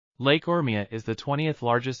Lake Urmia is the 20th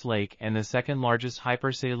largest lake and the second largest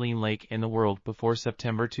hypersaline lake in the world before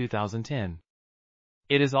September 2010.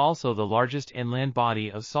 It is also the largest inland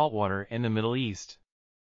body of saltwater in the Middle East.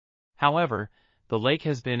 However, the lake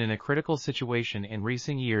has been in a critical situation in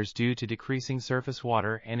recent years due to decreasing surface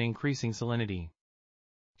water and increasing salinity.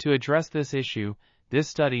 To address this issue, this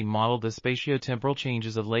study modeled the spatiotemporal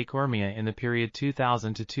changes of Lake Urmia in the period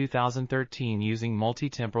 2000 to 2013 using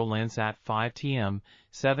multitemporal Landsat 5TM,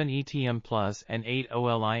 7 ETM+, and 8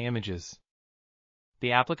 OLI images.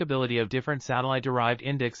 The applicability of different satellite-derived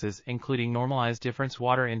indexes including Normalized Difference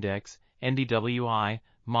Water Index, NDWI,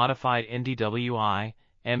 Modified NDWI,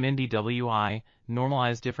 MNDWI,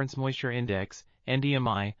 Normalized Difference Moisture Index,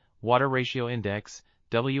 NDMI, Water Ratio Index,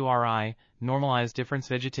 WRI, Normalized Difference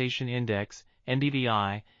Vegetation Index,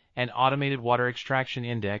 NDVI, and Automated Water Extraction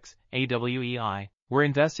Index, AWEI, were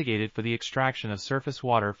investigated for the extraction of surface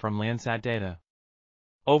water from Landsat data.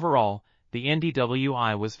 Overall, the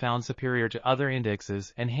NDWI was found superior to other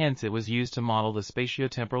indexes and hence it was used to model the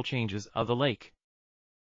spatiotemporal changes of the lake.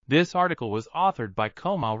 This article was authored by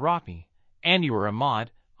Komeil, Rokni, Anuar,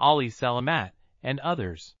 Ahmad, Ali, Selamat, and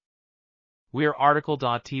others. We're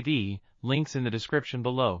RTCLTV, links in the description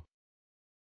below.